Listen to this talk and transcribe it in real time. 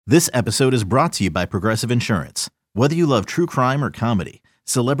This episode is brought to you by Progressive Insurance. Whether you love true crime or comedy,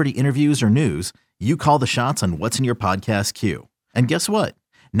 celebrity interviews or news, you call the shots on what's in your podcast queue. And guess what?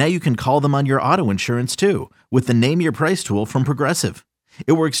 Now you can call them on your auto insurance too with the Name Your Price tool from Progressive.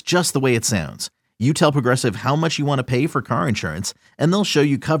 It works just the way it sounds. You tell Progressive how much you want to pay for car insurance, and they'll show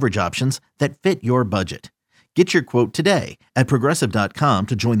you coverage options that fit your budget. Get your quote today at Progressive.com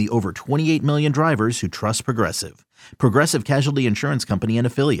to join the over 28 million drivers who trust Progressive. Progressive Casualty Insurance Company and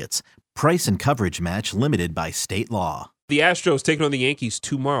Affiliates. Price and coverage match limited by state law. The Astros taking on the Yankees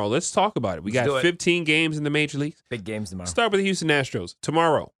tomorrow. Let's talk about it. We got 15 games in the major leagues. Big games tomorrow. Start with the Houston Astros.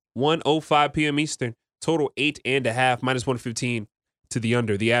 Tomorrow, 1:05 p.m. Eastern. Total 8.5, minus 115 to the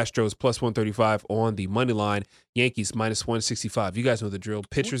under. The Astros plus 135 on the money line. Yankees minus 165. You guys know the drill.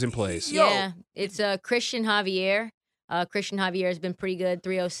 Pitchers in place. Yeah, it's Christian Javier. Christian Javier has been pretty good,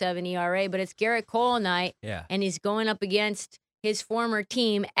 3.07 ERA, but it's Garrett Cole night, and he's going up against his former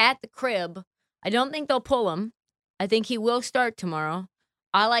team at the crib. I don't think they'll pull him. I think he will start tomorrow.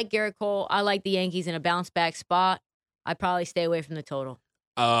 I like Garrett Cole. I like the Yankees in a bounce-back spot. I'd probably stay away from the total.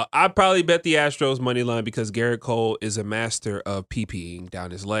 I'd probably bet the Astros money line because Garrett Cole is a master of PPing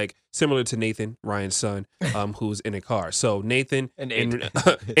down his leg, similar to Nathan, Ryan's son, who's in a car. So Nathan and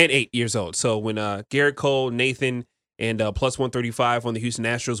 8 years old. So when Garrett Cole, Nathan, and plus 135 on the Houston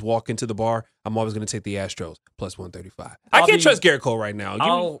Astros walk into the bar, I'm always going to take the Astros plus 135. I can't trust Garrett Cole right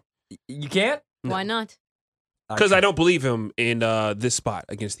now. You can't? No. Why not? Because I don't believe him in this spot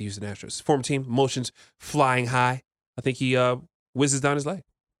against the Houston Astros. Former team, emotions flying high. I think he whizzes down his leg.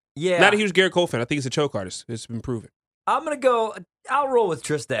 Yeah. Not a huge Garrett Cole fan. I think he's a choke artist. It's been proven. I'll roll with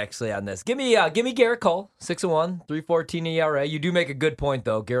Trista actually on this. Give me Garrett Cole, 6-1, 3.14 ERA. You do make a good point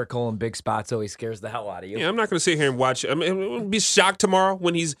though. Garrett Cole in big spots always scares the hell out of you. Yeah, I'm not going to sit here and watch. I'm going to be shocked tomorrow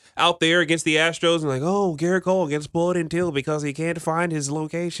when he's out there against the Astros and like, oh, Garrett Cole gets pulled in too because he can't find his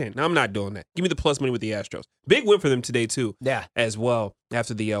location. No, I'm not doing that. Give me the plus money with the Astros. Big win for them today too. Yeah. As well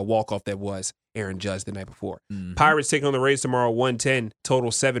after the walk-off that was Aaron Judge the night before. Mm-hmm. Pirates taking on the Rays tomorrow, 110,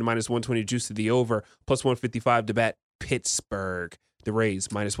 total 7, minus 120 juice to the over, plus 155 to bat Pittsburgh. The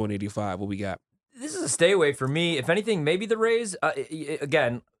Rays, minus 185. What we got? This is a stay away for me. If anything, maybe the Rays,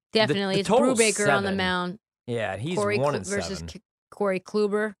 again. Definitely. It's Brubaker on the mound. Yeah, he's Corey 1-7. Versus Corey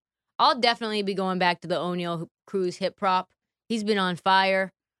Kluber. I'll definitely be going back to the O'Neill Cruz hit prop. He's been on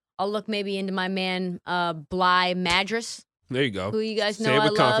fire. I'll look maybe into my man, Bly Madras. There you go. Who you guys know Say it I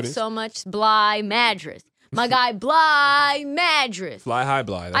with love confidence. so much. Bly Madras. My guy, Bly Madras. Fly high,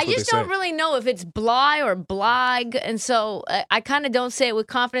 Bly. That's I just don't really know if it's Bly or Blag, and so I kind of don't say it with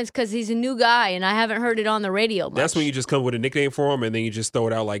confidence because he's a new guy, and I haven't heard it on the radio much. That's when you just come with a nickname for him, and then you just throw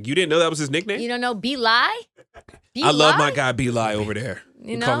it out like, you didn't know that was his nickname? You don't know Bly? I love my guy Bly over there.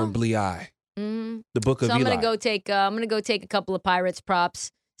 You We call know? him Bly. Mm-hmm. The book of So Eli. I'm gonna go take a couple of Pirates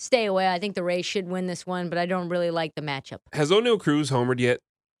props. Stay away. I think the Rays should win this one, but I don't really like the matchup. Has O'Neill Cruz homered yet?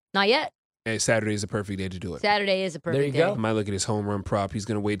 Not yet. And Saturday is a perfect day to do it. Saturday is a perfect There you day. go. I might look at his home run prop. He's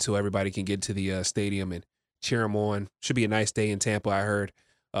going to wait till everybody can get to the stadium and cheer him on. Should be a nice day in Tampa, I heard.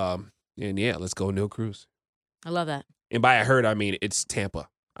 And yeah, let's go O'Neill Cruz. I love that. And by I heard, I mean it's Tampa.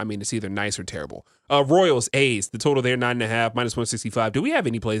 I mean it's either nice or terrible. Royals, A's. The total there, 9.5, minus 165. Do we have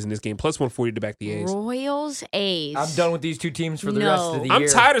any plays in this game? Plus 140 to back the A's. Royals, A's. I'm done with these two teams for the rest of the year. I'm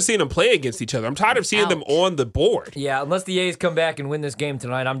tired of seeing them play against each other. I'm tired of seeing them on the board. Yeah, unless the A's come back and win this game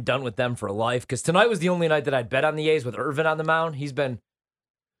tonight, I'm done with them for life. Because tonight was the only night that I'd bet on the A's with Irvin on the mound. He's been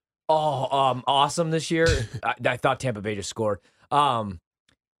awesome this year. I thought Tampa Bay just scored. No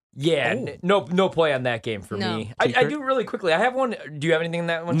play on that game for me. I do really quickly. I have one. Do you have anything in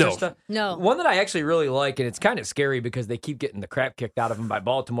that one, Trista? No. One that I actually really like, and it's kind of scary because they keep getting the crap kicked out of them by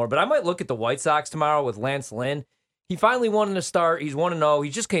Baltimore, but I might look at the White Sox tomorrow with Lance Lynn. He finally won in a start. He's 1-0. He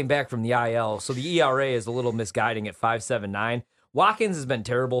just came back from the IL, so the ERA is a little misguiding at 5.79. Watkins has been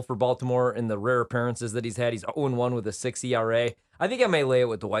terrible for Baltimore in the rare appearances that he's had. He's 0-1 with a 6 ERA. I think I may lay it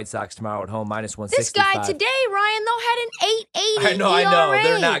with the White Sox tomorrow at home, minus 165. This guy today, Ryan, though, had an 8.80 I know. ERA.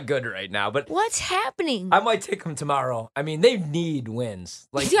 They're not good right now, but What's happening? I might take them tomorrow. I mean, they need wins.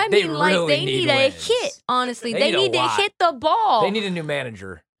 Like, I mean, they like really they need wins. a hit, honestly. They They need need a to lot. hit the ball. They need a new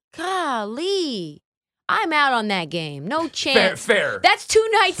manager. Golly. I'm out on that game. No chance. Fair. That's 2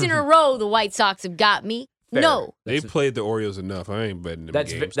 nights in a row the White Sox have got me. Fair. No. They've played the Orioles enough. I ain't betting them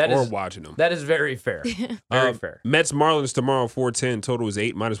games or watching them. That is very fair. Very fair. Mets Marlins tomorrow, 410. Total is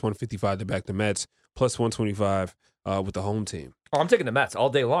 8, minus 155 to back the Mets, plus 125 with the home team. Oh, I'm taking the Mets all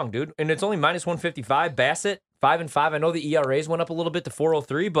day long, dude. And it's only minus 155. Bassett, 5-5. I know the ERAs went up a little bit to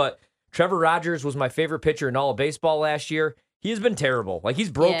 4.03, but Trevor Rogers was my favorite pitcher in all of baseball last year. He has been terrible. Like, he's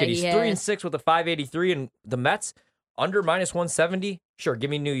broken. Yeah, he's he 3-6 with a 5.83, and the Mets under minus 170 Sure,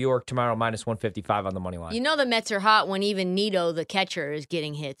 give me New York tomorrow minus 155 on the money line. You know the Mets are hot when even Nito, the catcher, is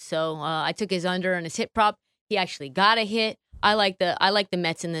getting hits. So I took his under and his hit prop. He actually got a hit. I like the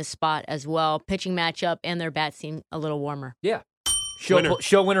Mets in this spot as well. Pitching matchup and their bats seem a little warmer. Yeah.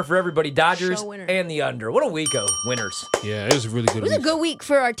 Show winner for everybody. Dodgers and the under. What a week of winners. Yeah, it was a really good week. It was a good week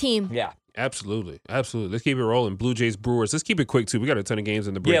for our team. Yeah. Absolutely. Let's keep it rolling. Blue Jays, Brewers. Let's keep it quick, too. We got a ton of games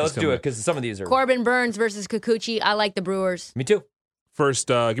in the break. Yeah, let's do it, because some of these are... Corbin Burns versus Kikuchi. I like the Brewers. Me too. First,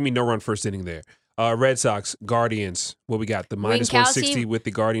 give me no run first inning there. Red Sox, Guardians. What we got? The minus 160 with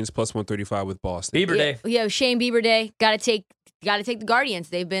the Guardians, plus 135 with Boston. Bieber Day. Yeah, Shane Bieber Day. Got to take the Guardians.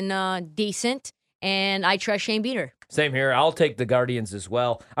 They've been decent, and I trust Shane Bieber. Same here. I'll take the Guardians as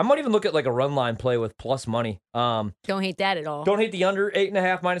well. I might even look at like a run line play with plus money. Don't hate that at all. Don't hate the under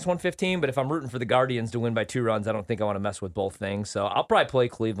 8.5 minus 115. But if I'm rooting for the Guardians to win by 2 runs, I don't think I want to mess with both things. So I'll probably play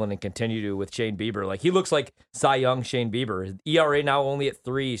Cleveland and continue to with Shane Bieber. Like, he looks like Cy Young Shane Bieber. His ERA now only at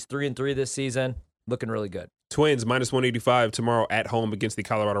 3. He's 3-3 this season. Looking really good. Twins minus 185 tomorrow at home against the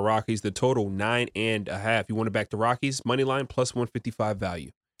Colorado Rockies. The total 9.5. You want to back the Rockies? Money line plus 155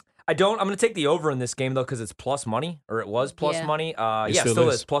 value. I don't. I'm going to take the over in this game, though, because it's plus money, or it was plus money. It still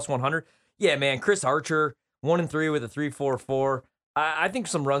is plus 100. Yeah, man. Chris Archer, 1-3 with a 3.44. I think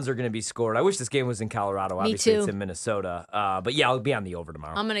some runs are going to be scored. I wish this game was in Colorado. Obviously, it's in Minnesota. But yeah, I'll be on the over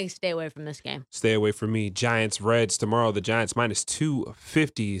tomorrow. I'm going to stay away from this game. Stay away from me. Giants, Reds tomorrow. The Giants minus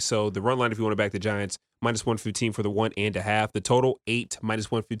 250. So the run line, if you want to back the Giants, minus 115 for the 1.5. The total 8 minus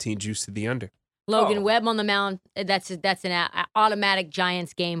 115 juice to the under. Logan Webb on the mound. That's an automatic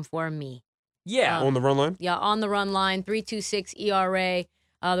Giants game for me. Yeah. On the run line? Yeah, on the run line. 3.26 ERA.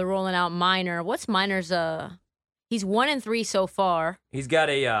 They're rolling out Minor. What's Minor's? He's 1-3 so far. He's got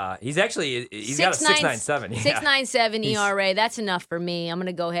a he's got a 6.97. 6.97 ERA. That's enough for me. I'm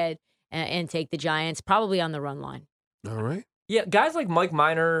gonna go ahead and take the Giants, probably on the run line. All right. Yeah, guys like Mike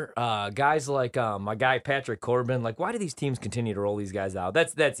Minor, guys like my guy Patrick Corbin. Like, why do these teams continue to roll these guys out?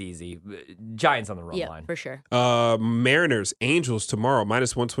 That's easy. Giants on the run line. Yeah, for sure. Mariners, Angels tomorrow,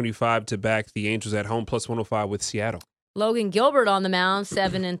 minus 125 to back the Angels at home, plus 105 with Seattle. Logan Gilbert on the mound,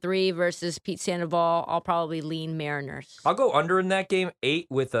 7-3 versus Pete Sandoval. I'll probably lean Mariners. I'll go under in that game, 8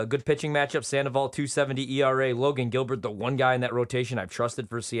 with a good pitching matchup. Sandoval, 2.70 ERA. Logan Gilbert, the one guy in that rotation I've trusted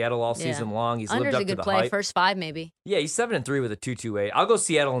for Seattle all season long. He's Under's lived up a good to the play. hype. First 5 maybe. Yeah, he's 7-3 with a 2.28. I'll go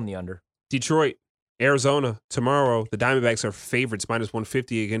Seattle in the under. Detroit, Arizona tomorrow. The Diamondbacks are favorites, minus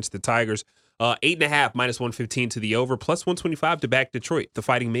 150 against the Tigers. 8.5 minus 115 to the over, plus 125 to back Detroit, the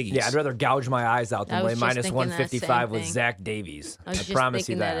Fighting Miggies. Yeah, I'd rather gouge my eyes out than play minus 155 with Zach Davies. I promise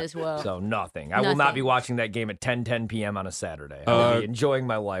you that. As well. So nothing. I will not be watching that game at 10 p.m. on a Saturday. I'll be enjoying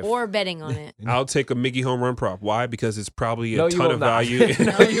my life. Or betting on it. I'll take a Miggy home run prop. Why? Because it's probably a ton of value.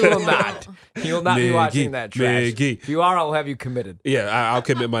 No, you will not. You will not be watching that trash. Miggy. If you are, I'll have you committed. Yeah, I'll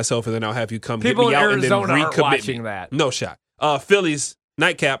commit myself, and then I'll have you come People get me out in Arizona and then recommit aren't watching me. that. No shot. Phillies.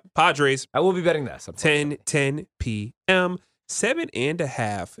 Nightcap, Padres. I will be betting this. 10 p.m.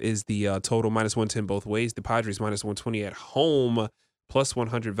 7.5 is the total, minus 110 both ways. The Padres minus 120 at home, plus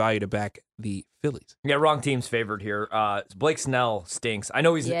 100 value to back the Phillies. Yeah, wrong team's favored here. Blake Snell stinks. I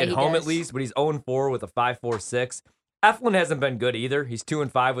know he's at home at least, but he's 0-4 with a 5.46. Eflin hasn't been good either. He's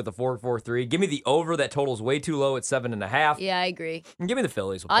 2-5 with a 4.43. Give me the over. That total's way too low at 7.5. Yeah, I agree. And give me the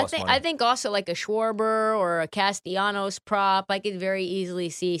Phillies with plus money. I think also like a Schwarber or a Castellanos prop. I could very easily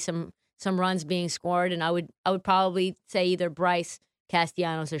see some runs being scored, and I would probably say either Bryce,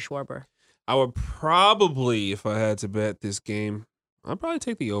 Castellanos, or Schwarber. I would probably, if I had to bet this game, I'd probably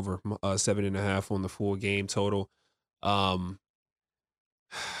take the over 7.5 on the full game total.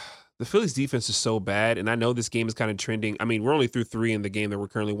 The Phillies defense is so bad, and I know this game is kind of trending. I mean, we're only through 3 in the game that we're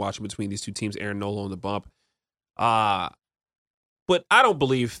currently watching between these two teams. Aaron Nola on the bump. But I don't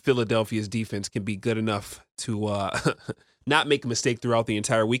believe Philadelphia's defense can be good enough to not make a mistake throughout the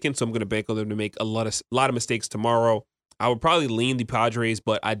entire weekend, so I'm going to bank on them to make a lot of mistakes tomorrow. I would probably lean the Padres,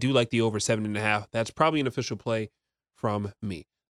 but I do like the over 7.5. That's probably an official play from me.